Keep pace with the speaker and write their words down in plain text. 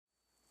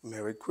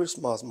Merry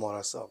Christmas,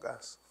 Marcel,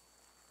 guys.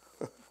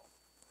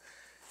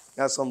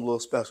 Got something a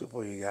little special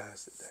for you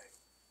guys today.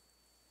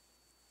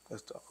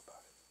 Let's talk about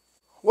it.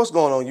 What's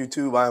going on,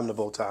 YouTube? I am the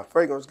Bowtie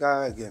Fragrance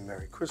Guy. Again,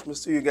 Merry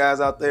Christmas to you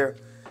guys out there.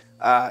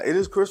 It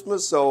is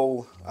Christmas,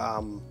 so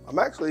I'm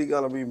actually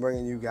going to be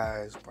bringing you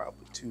guys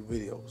probably 2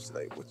 videos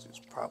today, which is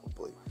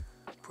probably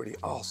pretty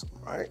awesome,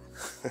 right?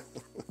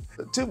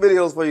 2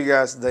 videos for you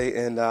guys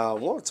today, and I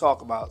want to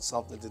talk about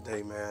something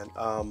today,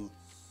 man.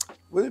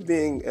 With it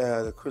being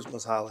the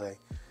Christmas holiday,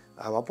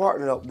 I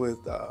partnered up with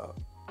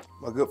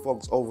my good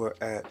folks over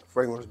at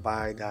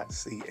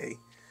fragrancebuy.ca,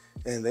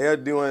 and they are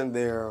doing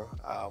their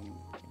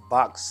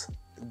Box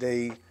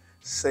Day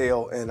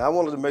sale, and I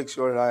wanted to make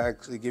sure that I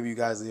actually give you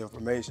guys the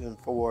information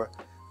for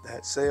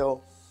that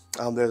sale.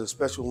 There's a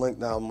special link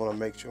now. I'm going to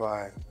make sure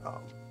I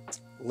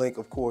link,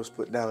 of course,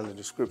 put down in the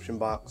description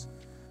box.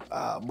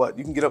 But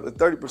you can get up to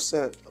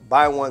 30%,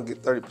 buy one,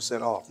 get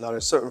 30% off. Now,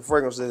 there's certain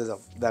fragrances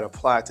that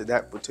apply to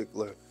that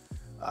particular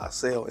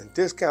sale and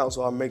discount,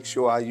 so I'll make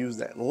sure I use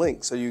that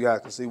link so you guys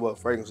can see what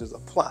fragrances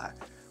apply.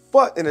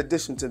 But in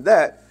addition to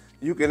that,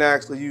 you can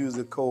actually use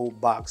the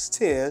code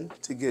BOX10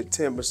 to get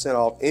 10%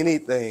 off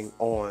anything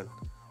on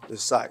the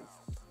site.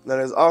 Now,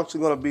 there's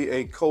actually going to be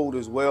a code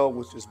as well,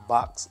 which is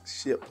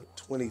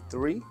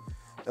BOXSHIP23.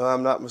 If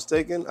I'm not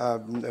mistaken,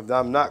 if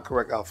I'm not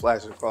correct, I'll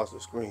flash it across the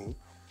screen.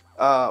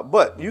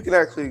 But you can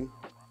actually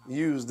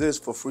use this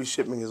for free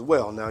shipping as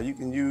well. Now, you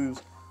can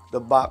use the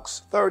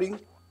BOX30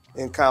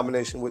 in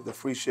combination with the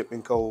free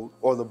shipping code,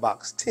 or the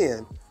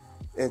BOX10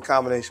 in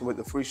combination with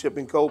the free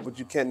shipping code, but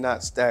you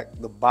cannot stack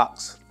the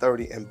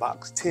BOX30 and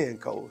BOX10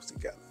 codes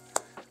together.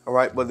 All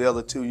right, but the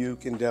other 2 you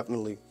can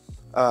definitely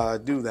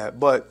do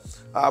that. But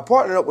I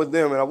partnered up with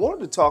them, and I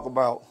wanted to talk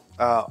about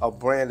a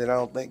brand that I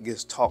don't think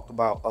gets talked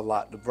about a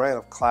lot, the brand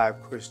of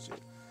CLIVechristian.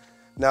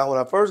 Now, when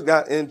I first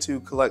got into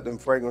collecting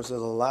fragrances,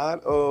 I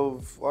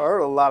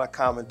heard a lot of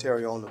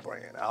commentary on the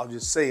brand. I'll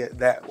just say it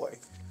that way.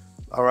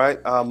 All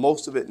right,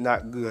 most of it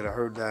not good. I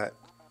heard that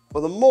for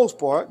the most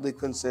part, the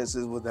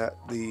consensus was that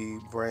the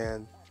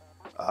brand,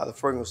 the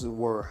fragrances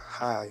were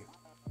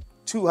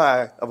too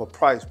high of a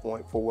price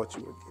point for what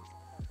you were getting.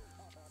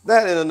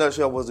 That, in a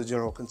nutshell, was the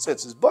general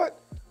consensus. But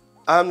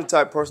I'm the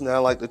type of person that I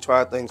like to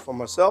try things for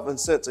myself, and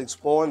since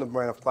exploring the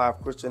brand of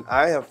CLIVechristian,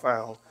 I have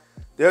found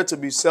there to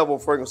be several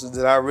fragrances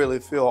that I really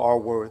feel are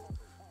worth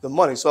the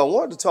money. So I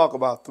wanted to talk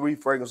about 3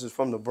 fragrances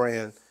from the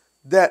brand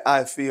that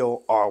I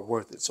feel are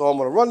worth it. So I'm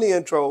going to run the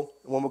intro,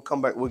 and when we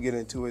come back, we'll get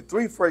into it.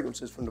 3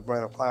 fragrances from the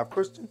brand of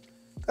CLIVechristian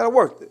that are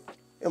worth it,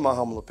 in my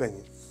humble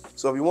opinion.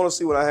 So if you want to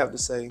see what I have to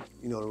say,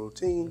 you know the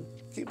routine.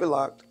 Keep it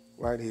locked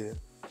right here.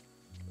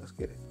 Let's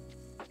get it.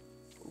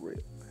 For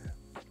real, man.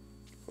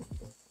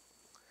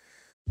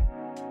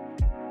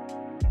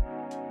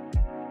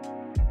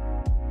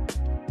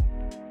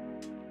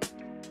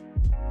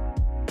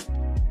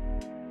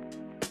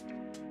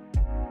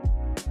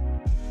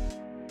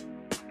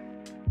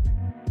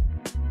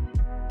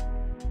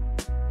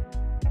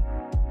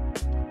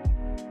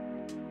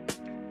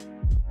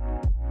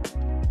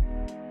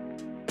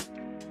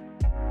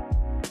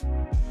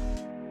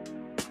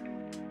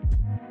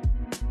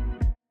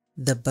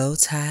 The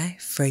Bowtie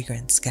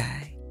Fragrance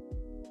Guy.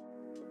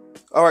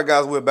 All right,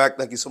 guys, we're back.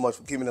 Thank you so much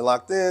for keeping it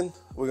locked in.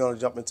 We're going to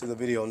jump into the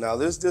video. Now,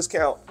 this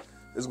discount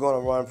is going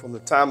to run from the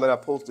time that I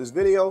post this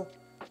video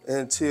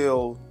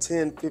until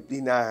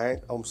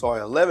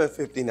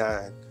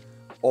 11:59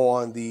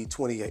 on the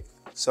 28th.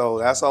 So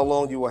that's how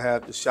long you will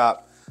have to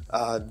shop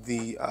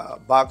the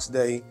Box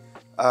Day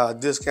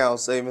discount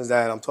savings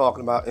that I'm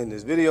talking about in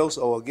this video.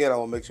 So again, I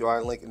will make sure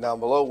I link it down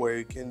below where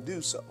you can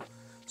do so.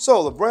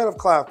 So the brand of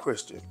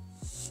CLIVechristian.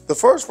 The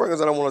first fragrance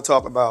that I want to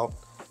talk about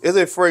is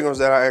a fragrance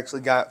that I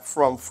actually got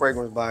from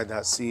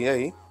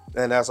fragrancebuy.ca,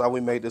 and that's how we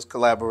made this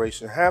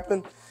collaboration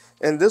happen.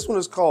 And this one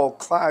is called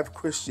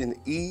CLIVechristian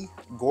E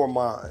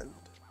Gourmand.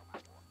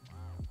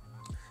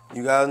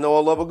 You guys know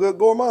I love a good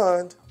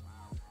gourmand.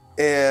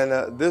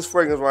 And this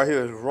fragrance right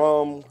here is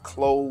rum,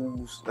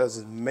 cloves,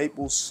 there's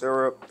maple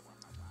syrup,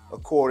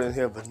 accordion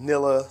here,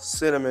 vanilla,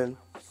 cinnamon.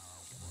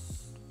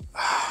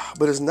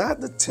 But it's not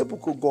the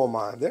typical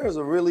gourmand. There's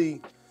a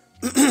really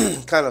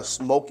kind of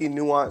smoky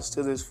nuance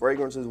to this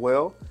fragrance as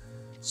well.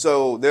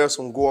 So there's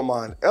some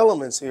gourmand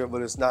elements here,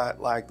 but it's not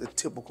like the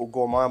typical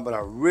gourmand. But I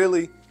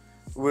really,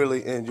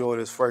 really enjoy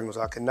this fragrance.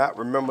 I cannot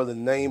remember the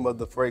name of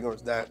the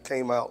fragrance that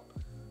came out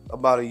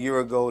about a year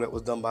ago that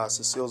was done by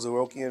Cecile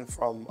Zarokian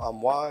from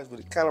Wise,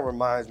 but it kind of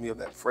reminds me of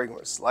that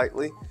fragrance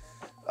slightly,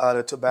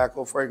 the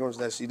tobacco fragrance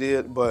that she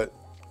did. But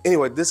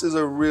anyway, this is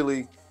a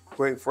really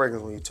great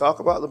fragrance. When you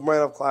talk about the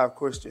brand of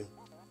CLIVechristian,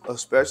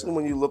 especially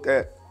when you look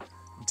at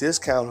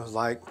discounters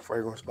like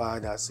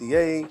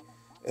fragrancebuy.ca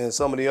and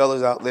some of the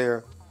others out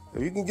there,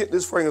 if you can get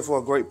this fragrance for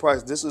a great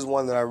price, this is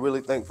one that I really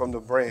think from the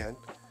brand,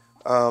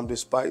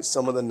 despite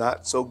some of the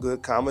not so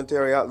good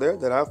commentary out there,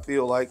 that I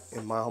feel like,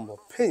 in my humble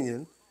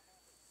opinion,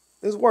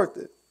 is worth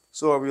it.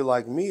 So if you're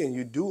like me and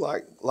you do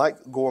like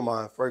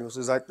gourmand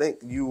fragrances, I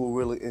think you will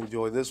really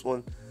enjoy this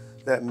one.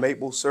 That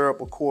maple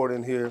syrup accord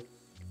in here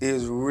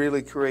is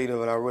really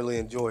creative, and I really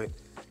enjoy it.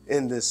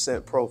 in this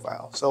scent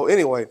profile. So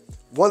anyway,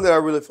 one that I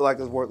really feel like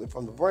is worth it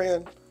from the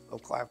brand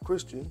of Clive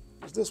Christian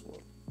is this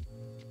one,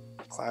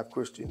 Clive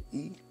Christian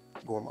E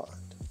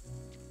Gourmand.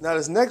 Now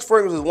this next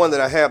fragrance is one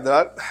that I have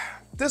that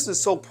this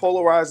is so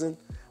polarizing.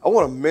 I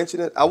want to mention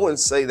it. I wouldn't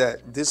say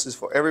that this is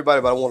for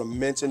everybody, but I want to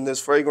mention this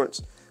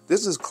fragrance.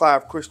 This is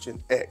Clive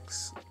Christian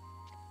X.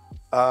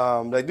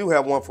 They do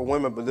have one for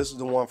women, but this is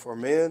the one for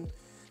men.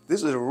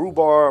 This is a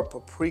rhubarb,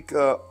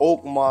 paprika,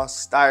 oak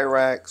moss,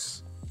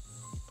 styrax.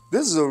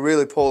 This is a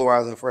really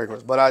polarizing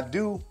fragrance, but I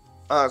do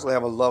honestly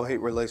have a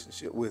love-hate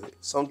relationship with it.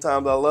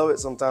 Sometimes I love it,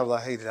 sometimes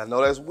I hate it. I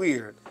know that's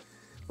weird,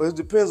 but it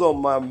depends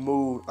on my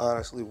mood,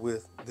 honestly,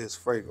 with this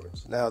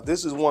fragrance. Now,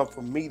 this is one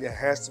for me that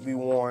has to be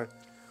worn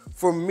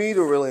for me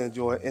to really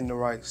enjoy it in the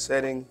right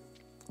setting,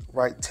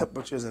 right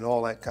temperatures and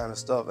all that kind of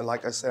stuff. And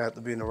like I said, I have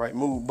to be in the right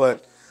mood,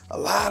 but a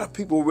lot of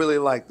people really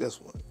like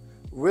this one.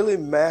 Really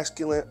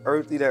masculine,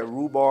 earthy. That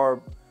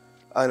rhubarb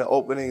in the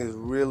opening is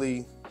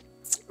really,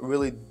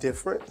 really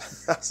different.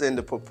 I said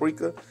the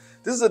paprika.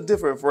 This is a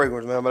different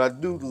fragrance, man, but I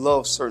do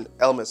love certain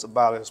elements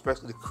about it,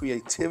 especially the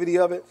creativity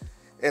of it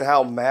and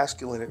how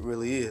masculine it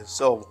really is.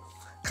 So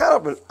kind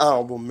of an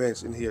honorable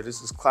mention here.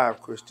 This is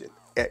Clive Christian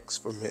X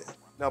for men.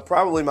 Now,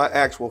 probably my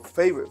actual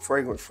favorite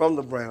fragrance from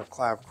the brand of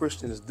Clive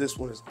Christian is this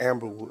one, is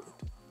amberwood.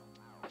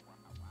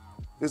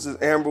 This is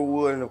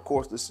amberwood, and of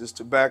course this is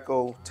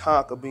tobacco,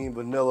 tonka bean,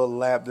 vanilla,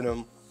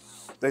 labdanum.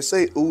 They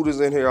say oud is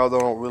in here, although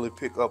I don't really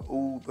pick up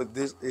oud, but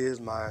this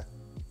is my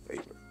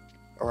favorite.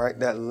 All right,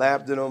 that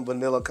labdanum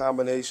vanilla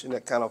combination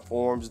that kind of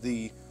forms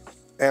the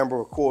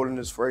amber accord in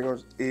this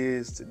fragrance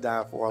is to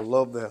die for. I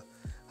love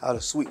how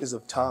the sweetness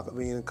of tonka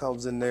bean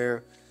comes in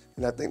there,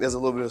 and I think there's a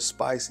little bit of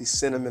spicy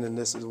cinnamon in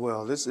this as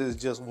well. This is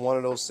just one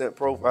of those scent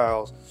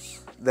profiles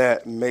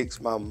that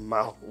makes my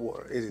mouth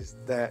water. It is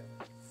that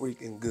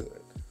freaking good.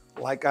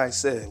 Like I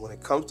said, when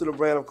it comes to the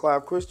brand of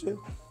Clive Christian,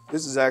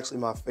 this is actually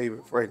my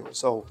favorite fragrance.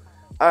 So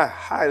I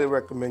highly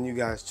recommend you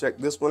guys check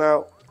this one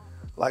out.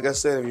 Like I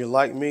said, if you're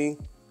like me,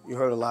 you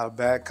heard a lot of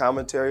bad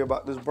commentary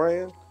about this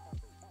brand,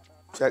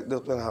 check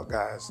this one out,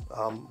 guys.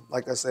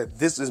 Like I said,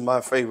 this is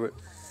my favorite.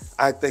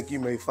 I think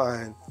you may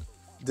find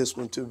this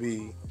one to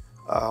be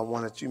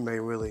one that you may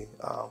really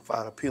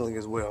find appealing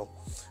as well.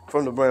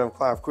 From the brand of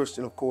Clive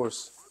Christian, of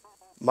course,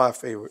 my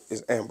favorite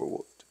is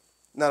amberwood.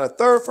 Now, the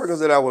third fragrance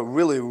that I would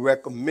really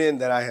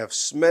recommend that I have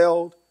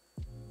smelled,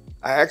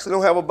 I actually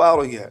don't have a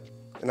bottle yet.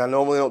 And I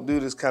normally don't do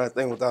this kind of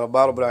thing without a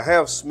bottle, but I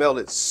have smelled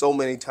it so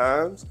many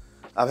times.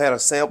 I've had a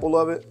sample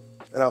of it,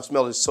 and I've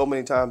smelled it so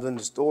many times in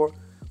the store.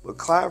 But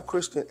Clive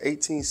Christian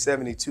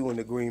 1872 in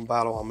the green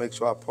bottle, I'll make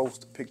sure I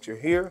post a picture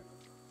here.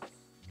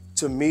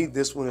 To me,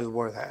 this one is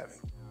worth having.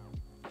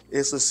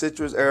 It's a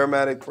citrus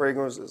aromatic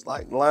fragrance. It's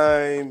like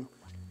lime,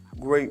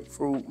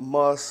 grapefruit,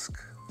 musk,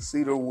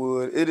 cedar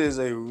wood. It is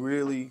a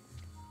really,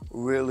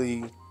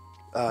 really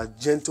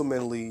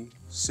gentlemanly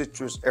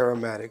citrus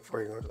aromatic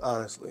fragrance,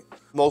 honestly.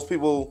 Most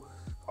people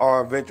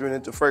are venturing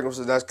into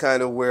fragrances. That's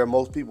kind of where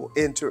most people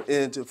enter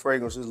into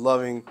fragrances,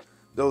 loving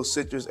those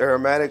citrus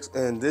aromatics,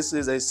 and this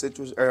is a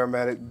citrus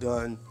aromatic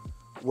done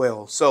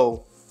well.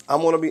 So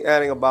I'm going to be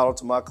adding a bottle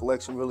to my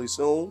collection really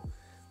soon,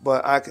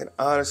 but I can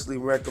honestly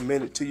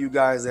recommend it to you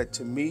guys that,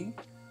 to me,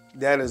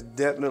 that is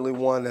definitely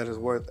one that is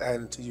worth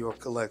adding to your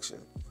collection.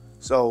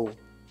 So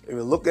if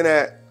you're looking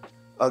at,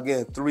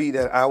 again, three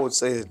that I would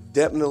say is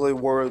definitely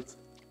worth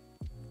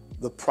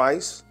the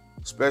price,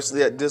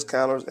 especially at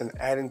discounters, and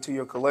adding to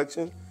your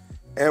collection,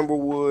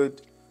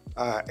 amberwood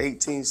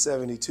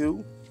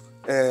 1872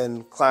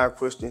 and Clive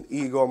Christian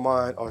E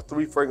Gourmand are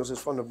three fragrances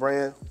from the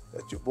brand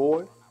that your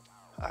boy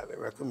highly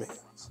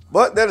recommends.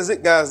 But that is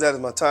it, guys. That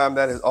is my time.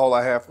 That is all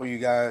I have for you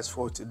guys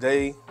for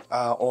today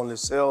on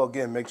this sale.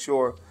 Again, make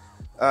sure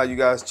you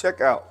guys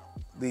check out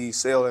the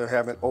sale they're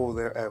having over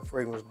there at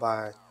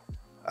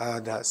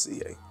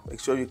fragrancebuy.ca. Make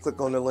sure you click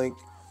on the link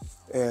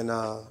and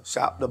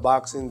shop the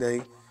Boxing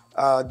Day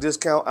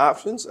discount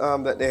options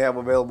that they have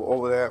available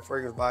over there at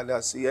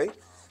fragrancebuy.ca.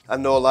 I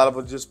know a lot of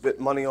us just spent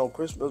money on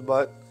Christmas,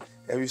 but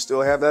if you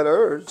still have that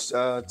urge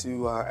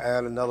to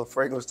add another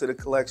fragrance to the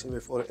collection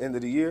before the end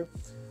of the year,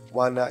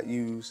 why not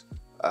use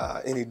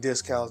any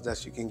discounts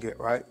that you can get,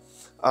 right?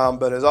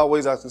 But as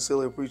always, I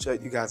sincerely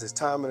appreciate you guys'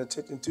 time and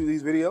attention to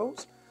these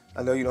videos.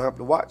 I know you don't have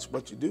to watch,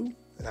 but you do,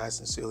 and I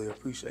sincerely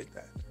appreciate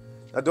that.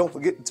 Now, don't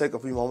forget to take a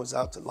few moments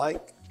out to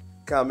like,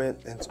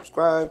 comment, and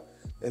subscribe,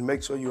 and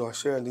make sure you are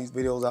sharing these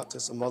videos out to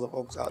some other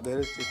folks out there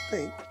that you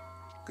think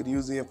could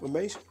use the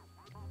information,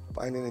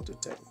 find it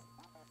entertaining.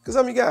 Because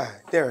I'm your guy,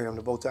 Darren. I'm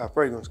the Bowtie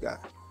Fragrance Guy.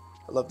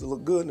 I love to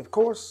look good, and of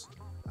course,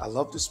 I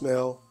love to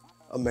smell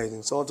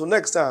amazing. So until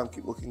next time,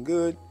 keep looking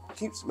good,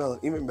 keep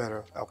smelling even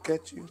better. I'll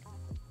catch you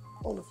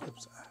on the flip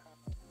side.